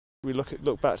We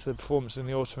look back to the performance in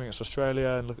the autumn against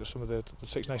Australia and look at some of the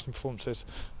Six Nations performances.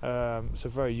 It's a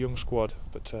very young squad,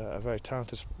 but a very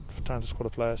talented squad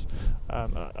of players.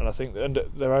 And I think, under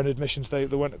their own admissions, they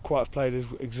weren't quite have played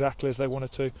exactly as they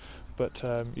wanted to. But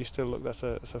you still look. That's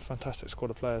a fantastic squad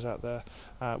of players out there,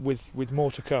 with more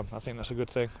to come. I think that's a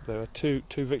good thing. There are two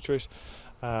victories,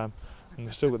 and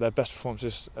they've still got their best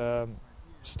performances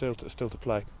still to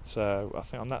play. So I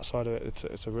think on that side of it,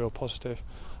 it's a real positive.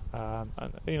 And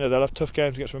they'll have tough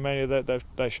games against Romania.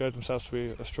 They showed themselves to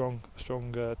be a strong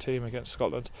team against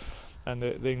Scotland, and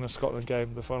the England-Scotland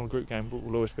game, the final group game,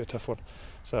 will always be a tough one.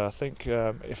 So I think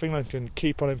if England can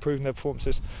keep on improving their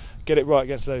performances, get it right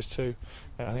against those two,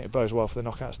 I think it bodes well for the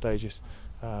knockout stages.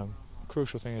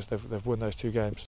 Crucial thing is they've won those two games.